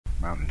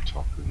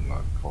mountaintop in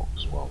like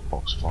Fox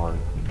 5,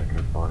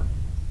 Echo 5.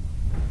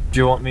 Do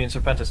you want me and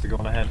Serpentis to go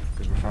on ahead?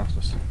 Because we're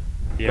fastest.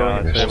 Yeah,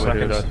 I'd say we'll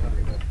do that.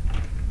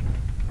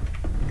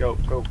 Go,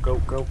 go, go,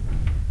 go.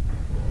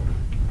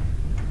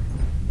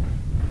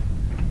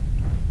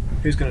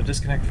 Who's going to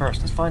disconnect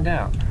first? Let's find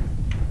out.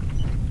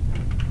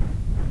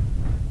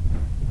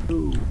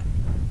 Ooh.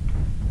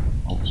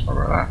 Oh,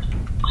 sorry about that.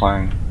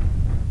 Clang.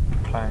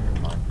 Clang,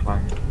 clang,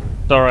 clang.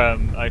 Sorry,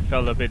 I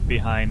fell a bit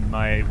behind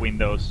my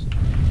Windows.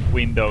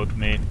 Windowed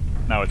me.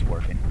 Now it's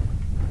working.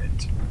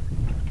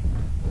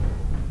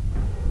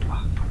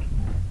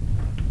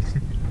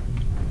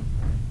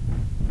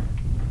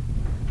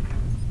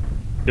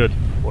 Good.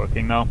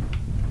 Working now.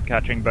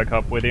 Catching back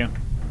up with you.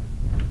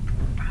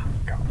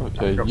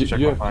 Okay, you have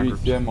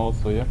GCM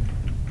also, yeah?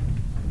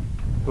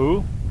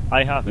 Who?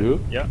 I have it.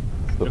 You? Yeah.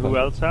 So Who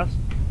else has?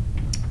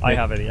 I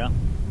have it, yeah.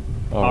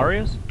 Oh.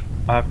 Marius?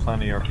 I have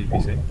plenty of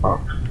PPC.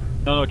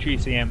 No,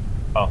 GCM.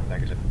 Oh,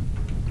 negative.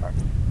 Sorry.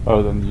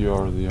 Oh, then you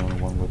are the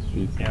only one with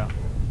GCM. Yeah.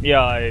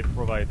 Yeah, I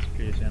provide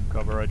GCM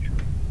coverage.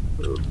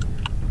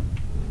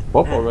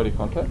 Bob already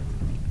contact?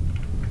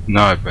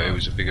 No, but it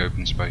was a big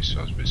open space, so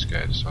I was a bit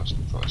scared, so I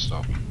thought I'd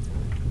stop.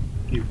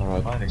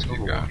 Alright. Let's keep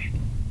going.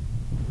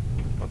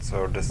 What's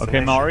our destination?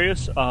 Okay,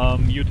 Marius,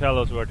 you tell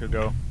us where to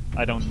go.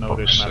 I don't know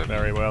this map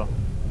very well.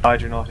 I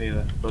do not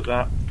either, but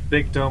that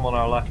big dome on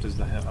our left is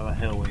the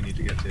hill we need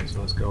to get to, so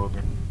let's go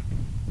over.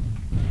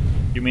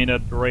 You mean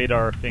that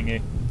radar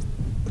thingy?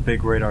 The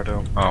big radar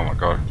dome. Oh my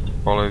god.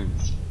 Follow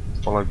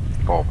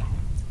Bob.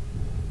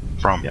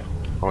 From. Yeah.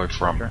 Follow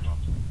from. Sure.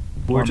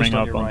 We're just Warming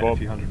on up your on right Bob. a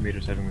few hundred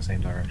meters heading the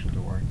same direction,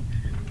 don't worry.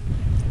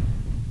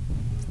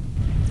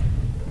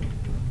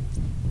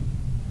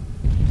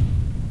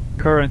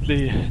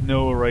 Currently,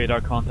 no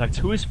radar contacts.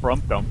 Who is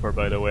front dumper,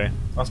 by the way?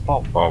 That's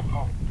Bob. Bob.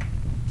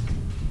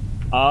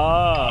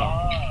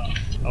 Ah!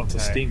 Okay. It's a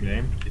Steam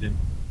name. You didn't.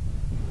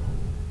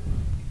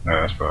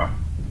 No, that's better.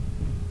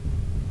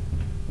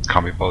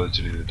 Can't be bothered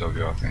to do the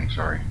WR thing,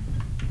 sorry.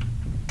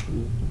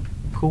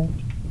 Cool.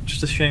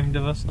 Just ashamed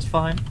of us. That's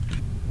fine.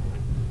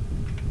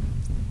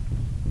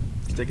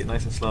 Just take it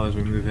nice and slow as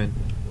we move in.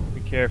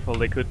 Be careful,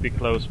 they could be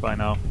close by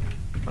now.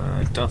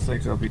 I don't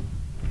think they'll be.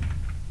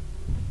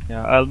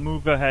 Yeah, I'll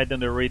move ahead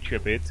and reach a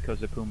bit, because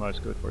the Puma is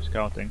good for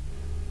scouting.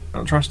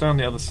 I'll try to stay on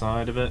the other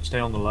side of it. Stay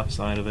on the left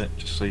side of it,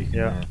 just so you can.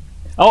 Yeah.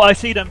 Oh, I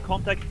see them.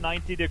 Contact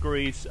 90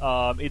 degrees.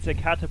 It's a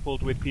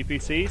catapult with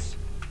PPCs.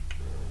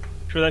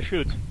 Should I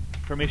shoot?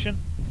 Permission?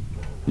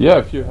 Yeah,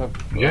 if you have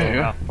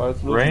Yeah. fire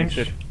solution.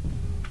 Range.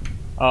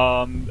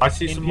 I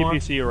see in some more.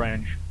 PPC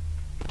range.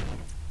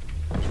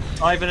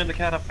 Ivan in the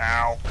catapult.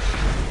 Ow.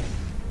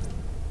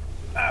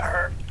 That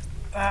hurt.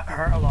 That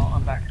hurt a lot.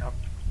 I'm backing up.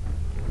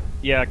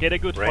 Yeah, get a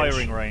good Range,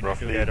 firing range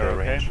roughly together, the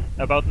okay? range.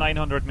 About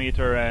 900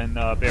 meter and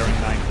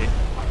bearing 90.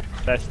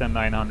 Less than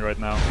 900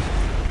 now.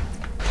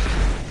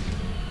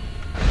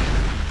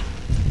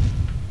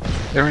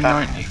 They're in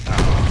 90.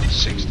 Oh,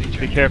 60. Be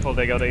Jane. careful,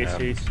 they got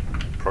ACs.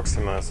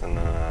 Proximus and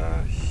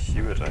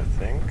Hewitt, I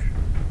think.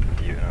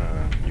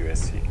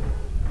 USC.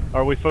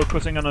 Are we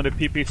focusing on the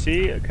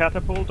PPC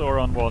catapult or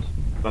on what?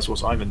 That's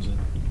what's Ivan's in.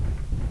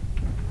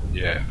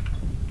 Yeah.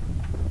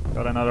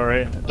 Got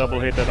another double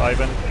hit at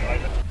Ivan.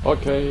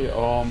 Okay,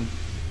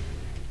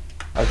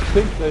 I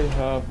think they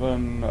have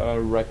an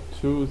Rec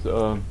 2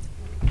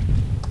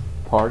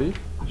 party.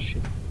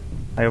 Shit.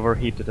 I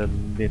overheated a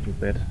little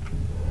bit.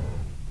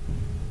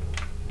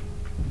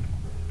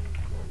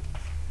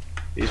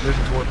 He's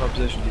moving towards our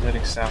position. He's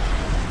heading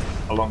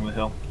south along the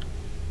hill.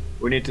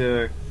 We need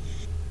to.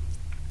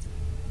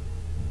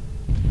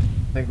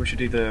 I think we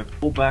should either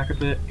pull back a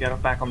bit, get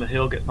up back on the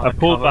hill, get behind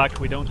Pull cover. back,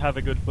 we don't have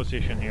a good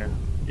position here.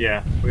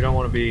 Yeah, we don't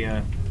want to be.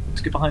 Let's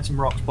get behind some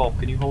rocks, Bob.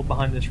 Can you hold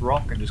behind this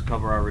rock and just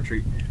cover our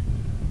retreat?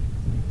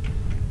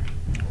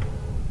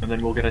 And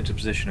then we'll get into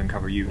position and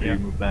cover you. Yeah. You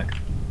move back.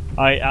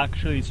 I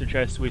actually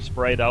suggest we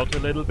spread out a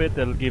little bit.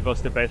 That'll give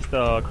us the best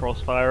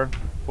crossfire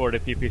for the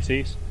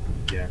PPCs.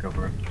 Yeah, go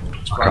for it.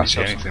 I can't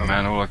see anything,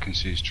 man. All I can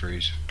see is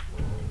trees.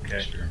 Okay.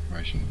 Just for your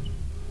information.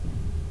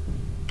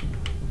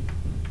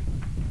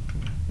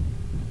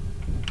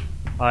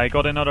 I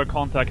got another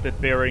contact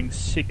at bearing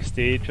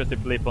 60, just a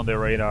blip on the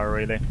radar,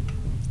 really.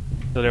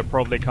 So they're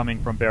probably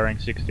coming from bearing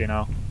 60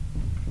 now.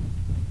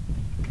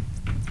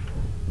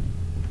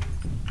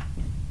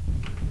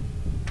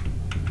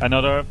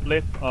 Another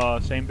blip,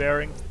 same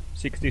bearing,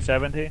 60,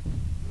 70.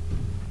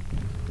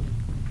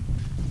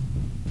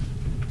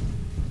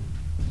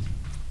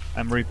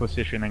 I'm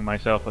repositioning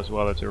myself as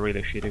well. It's a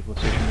really shitty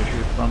position to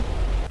shoot from.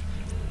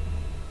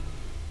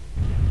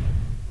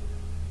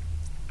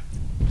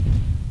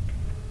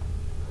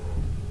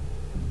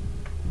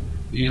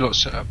 You lot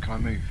set up, can I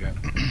move yet?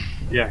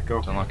 Yeah,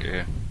 go. Don't like it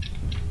here.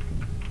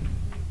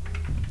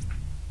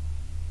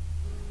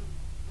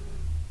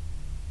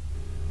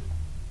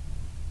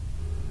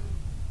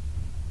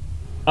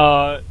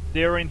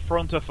 They're in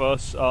front of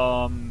us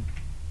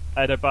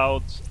at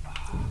about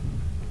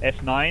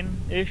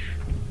F9-ish.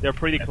 They're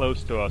pretty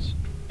close to us.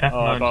 F9 's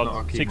not about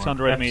our key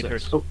 600 mark.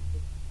 meters. F6.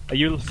 Oh,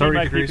 You'll see 30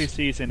 my degrees.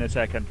 PPCs in a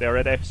second. They're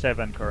at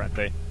F7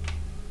 currently.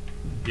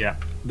 Yeah,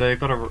 they've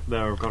got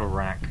a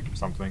rack or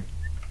something.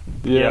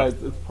 Yeah, Yeah.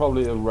 it's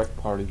probably a wreck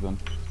party then.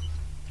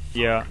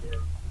 Yeah.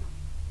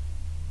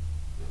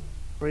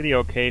 Pretty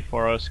okay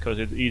for us because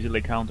it's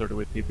easily countered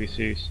with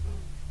PPCs.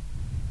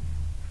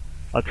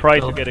 I'll try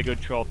to get a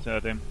good shot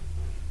at him.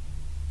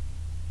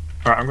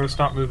 Alright, I'm going to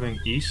start moving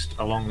east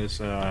along this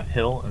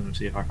hill and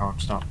see if I can't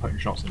start putting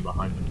shots in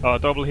behind them.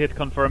 Double hit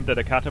confirmed at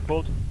a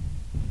catapult.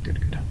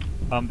 Good.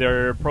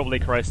 They're probably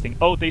cresting.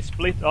 Oh, they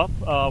split up.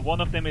 One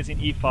of them is in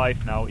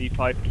E5 now.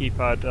 E5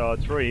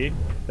 keypad 3.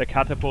 The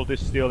catapult is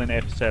still in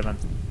F7.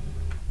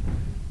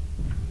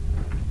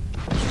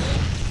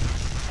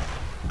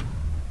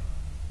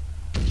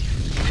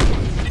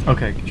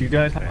 Okay, do you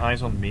guys have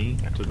eyes on me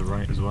to the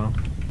right as well?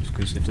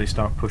 Because if they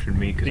start pushing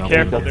me, because Be I'll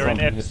careful, got they're in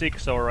some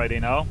F6 already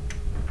now.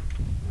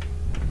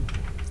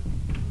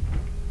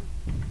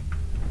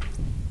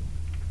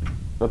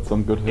 That's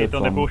some good hits Hit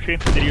on the bushy.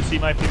 Did you see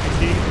my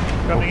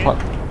PPC coming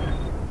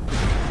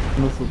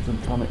in? Missiles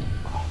incoming.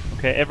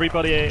 Okay,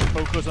 everybody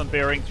focus on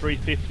bearing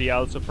 350.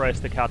 I'll suppress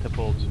the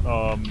catapult.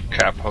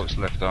 Catapult's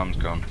left arm's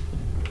gone.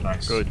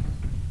 Nice. Good.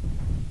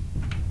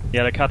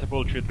 Yeah, the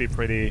catapult should be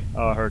pretty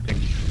hurting.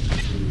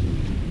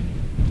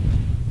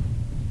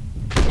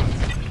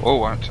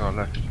 Oh, out to our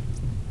left.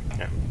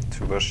 Yeah,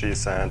 2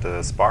 bushies and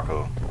a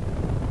sparkle.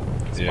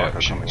 Yeah,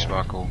 coming in.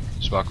 Sparkle.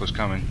 Sparkle's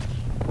coming.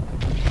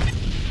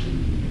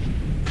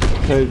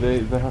 Okay, they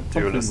have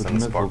something Duelist with and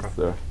missiles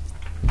Sparkle.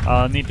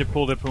 there. Need to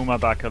pull the Puma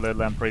back a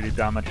little. I'm pretty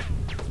damaged.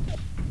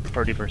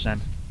 30%.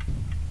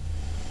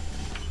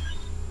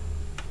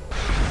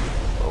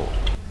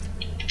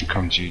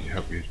 Come to you,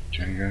 help you,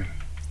 Django.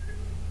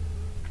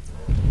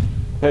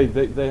 Hey,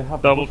 they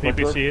have Double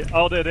bushwhacker. PPC.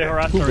 Oh, the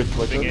harasser Two is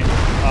moving in.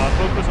 bushwhackers.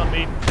 Focus on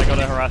me. I got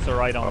a harasser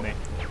right on me.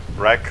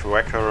 Wrecker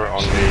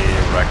on the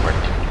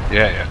wreck.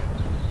 Yeah.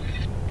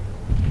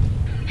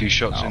 A few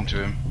shots into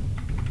him.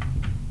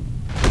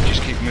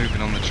 Just keep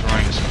moving on the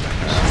terrain.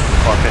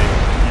 Fucking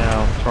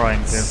Yeah, I'm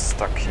trying to.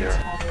 stuck here.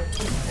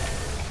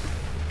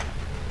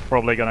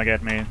 Probably gonna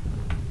get me.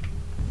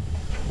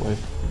 Wait.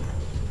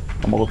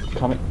 I'm almost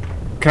coming.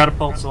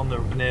 Catapult's on the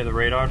near the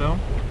radar dome.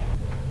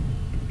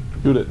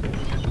 Shoot it.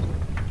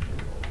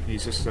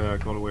 He's just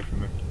got away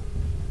from me.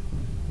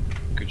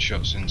 Good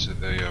shots into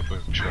the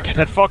bushwhacker. Get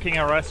that fucking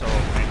harasser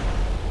off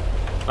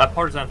me. That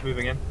partisan's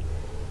moving in.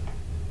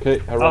 Okay,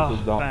 harass is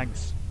Oh, down.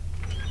 thanks.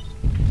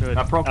 Good.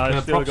 That I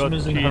still got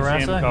Proxima's in GCM harasser.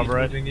 He's cover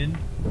it. moving in.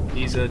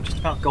 He's just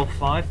about Gulf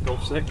 5,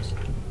 Gulf 6.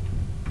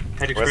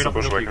 Heading Where's straight the up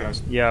the hill for you bushwhacker?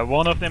 guys. Yeah,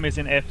 one of them is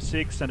in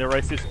F6 and the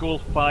rest is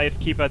Gulf 5.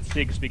 Keep at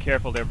 6. Be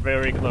careful, they're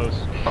very close.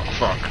 Oh,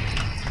 fuck.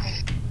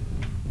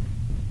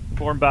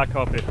 Form back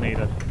up if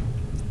needed.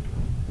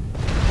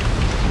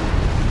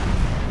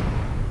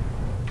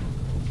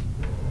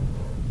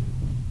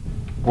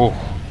 Oh.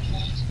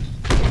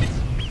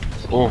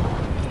 Oh.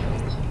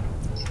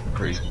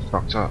 Pretty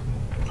fucked up.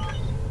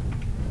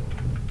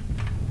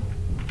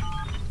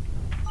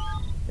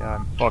 Yeah,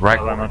 I'm fucked Rag,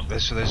 up.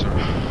 so there's a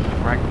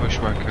rag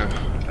bushwhacker,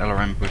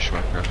 LRM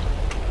bushwhacker.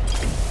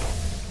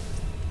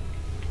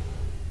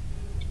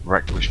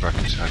 Rag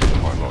bushwhacker's had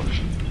quite a lot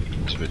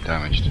of, it's a bit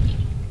damaged.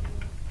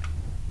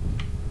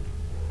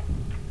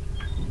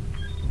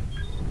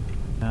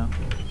 Yeah.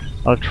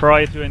 I'll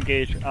try to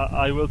engage.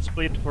 I will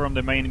split from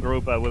the main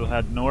group. I will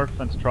head north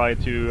and try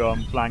to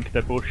flank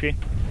the bushy.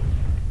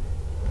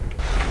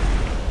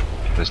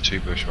 There's 2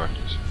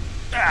 bushwhackers.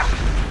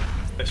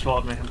 They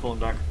spotted me. I'm pulling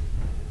back.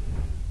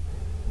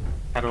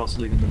 Adults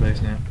leaving the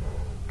base now.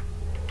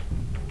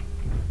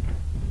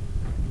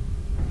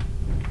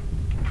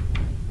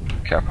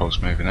 Catapult's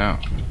moving out.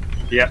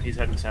 Yeah, he's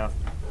heading south.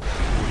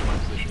 Towards my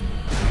position.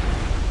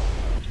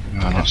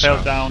 No, I not fell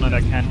so. down and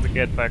I can't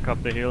get back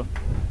up the hill.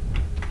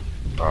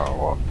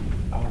 Oh,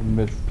 what? Oh,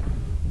 missed.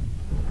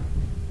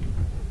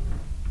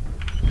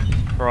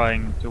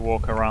 Trying to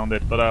walk around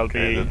it, but I'll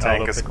Okay, be the out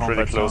tank of is the pretty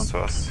combat close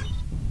zone. to us.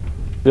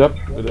 Yep,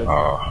 it is.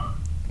 Oh.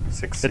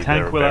 60, The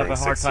tank they're will have a bearing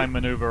hard 60. time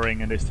maneuvering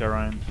in this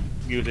terrain.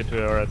 Use it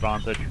to our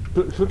advantage.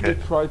 Should Okay.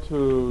 we try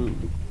to...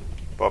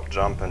 Bob,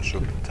 jump and shoot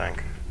the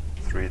tank.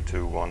 3,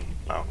 2, 1,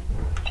 now.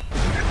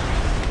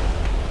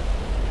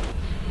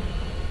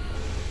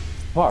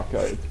 Fuck,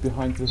 it's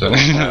behind this So- wall.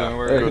 No,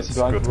 we're Hey, good. it's Good,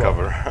 behind good the rock.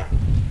 cover.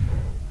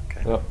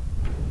 Okay. Yep.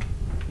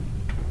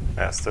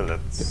 Yeah, still,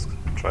 let's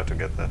try to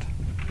get that.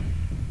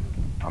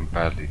 I'm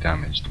badly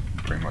damaged.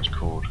 Pretty much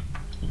caught.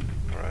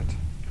 Alright.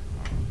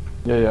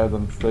 Yeah,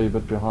 then stay a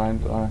bit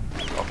behind. Oh,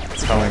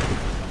 it's coming.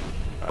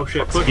 Oh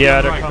shit, Fox- quick, Yeah,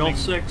 yeah, they're right, coming. Gulf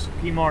 6,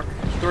 P Mark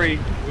 3,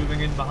 moving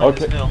in behind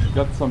Okay, this hill.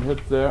 got some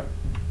hits there.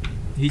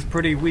 He's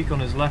pretty weak on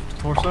his left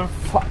torso.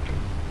 Fuck.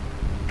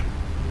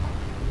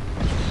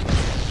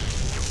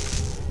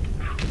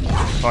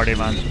 Party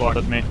man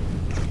spotted me.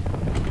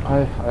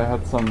 I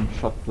had some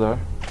shots there.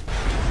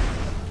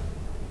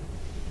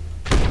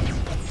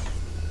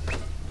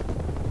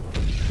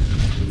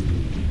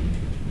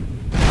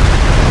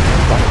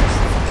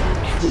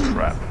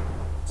 Crap.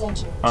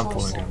 I'm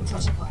pulling down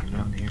this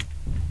down here.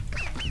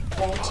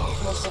 Red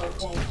torso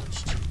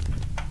damaged.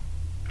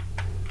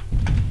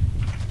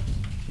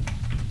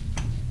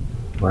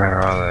 Where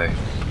are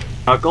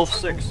they? Golf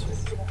 6.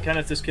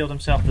 Kenneth has killed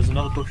himself. There's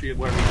another bushy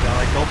where he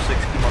died. Golf 6,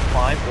 team on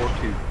 5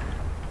 or 2.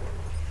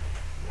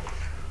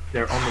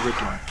 They're on the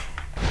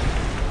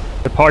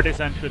ridgeline. The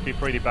partisan should be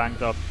pretty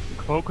banged up.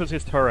 Focus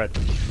his turret.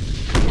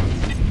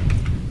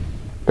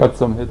 Got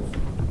some hits.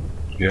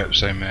 Yep,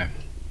 same here.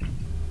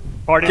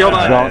 Partisan.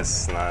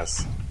 Nice,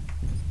 nice.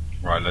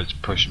 Right, let's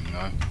push them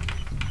now.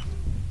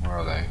 Where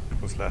are they?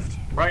 Who's left?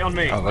 Right on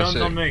me. Oh, that's Guns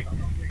it. on me.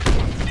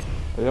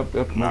 Yep,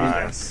 moving.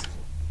 Nice.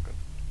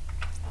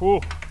 Whew,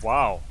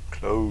 wow.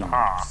 Close.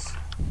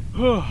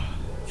 But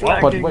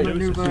Flanking wait,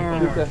 maneuver.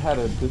 did they had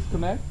a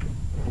disconnect?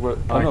 Well,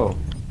 oh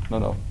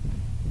no.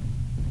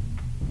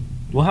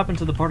 What happened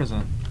to the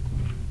partisan?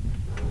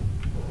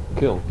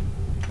 Killed.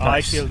 I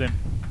Nice. killed him.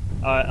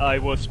 I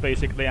was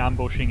basically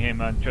ambushing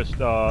him and just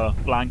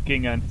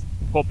flanking and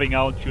popping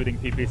out, shooting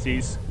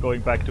PPCs,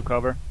 going back to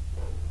cover.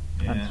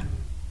 Yeah.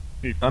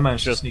 He I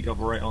managed to just sneak up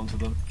right onto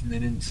them, and they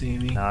didn't see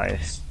me.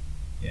 nice.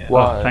 Yeah.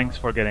 Why? Oh, thanks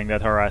for getting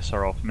that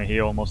harasser off me. He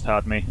almost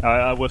had me.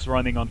 I was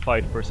running on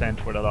 5%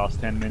 for the last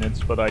 10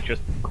 minutes, but I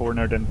just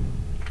cornered and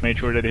made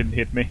sure they didn't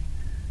hit me.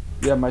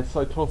 Yeah, my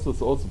cytosis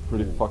is also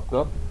pretty fucked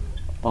up.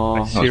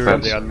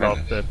 Seriously, I bad.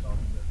 loved it.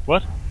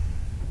 What?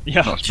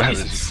 Yeah, Not as bad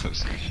Jesus.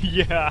 as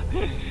Yeah,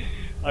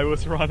 I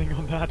was running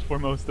on that for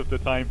most of the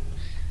time.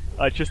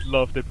 I just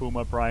love the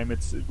Puma Prime.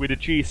 It's with the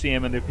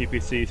GCM and the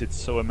PPCs, it's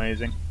so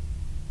amazing.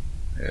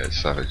 yeah,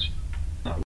 it's savage.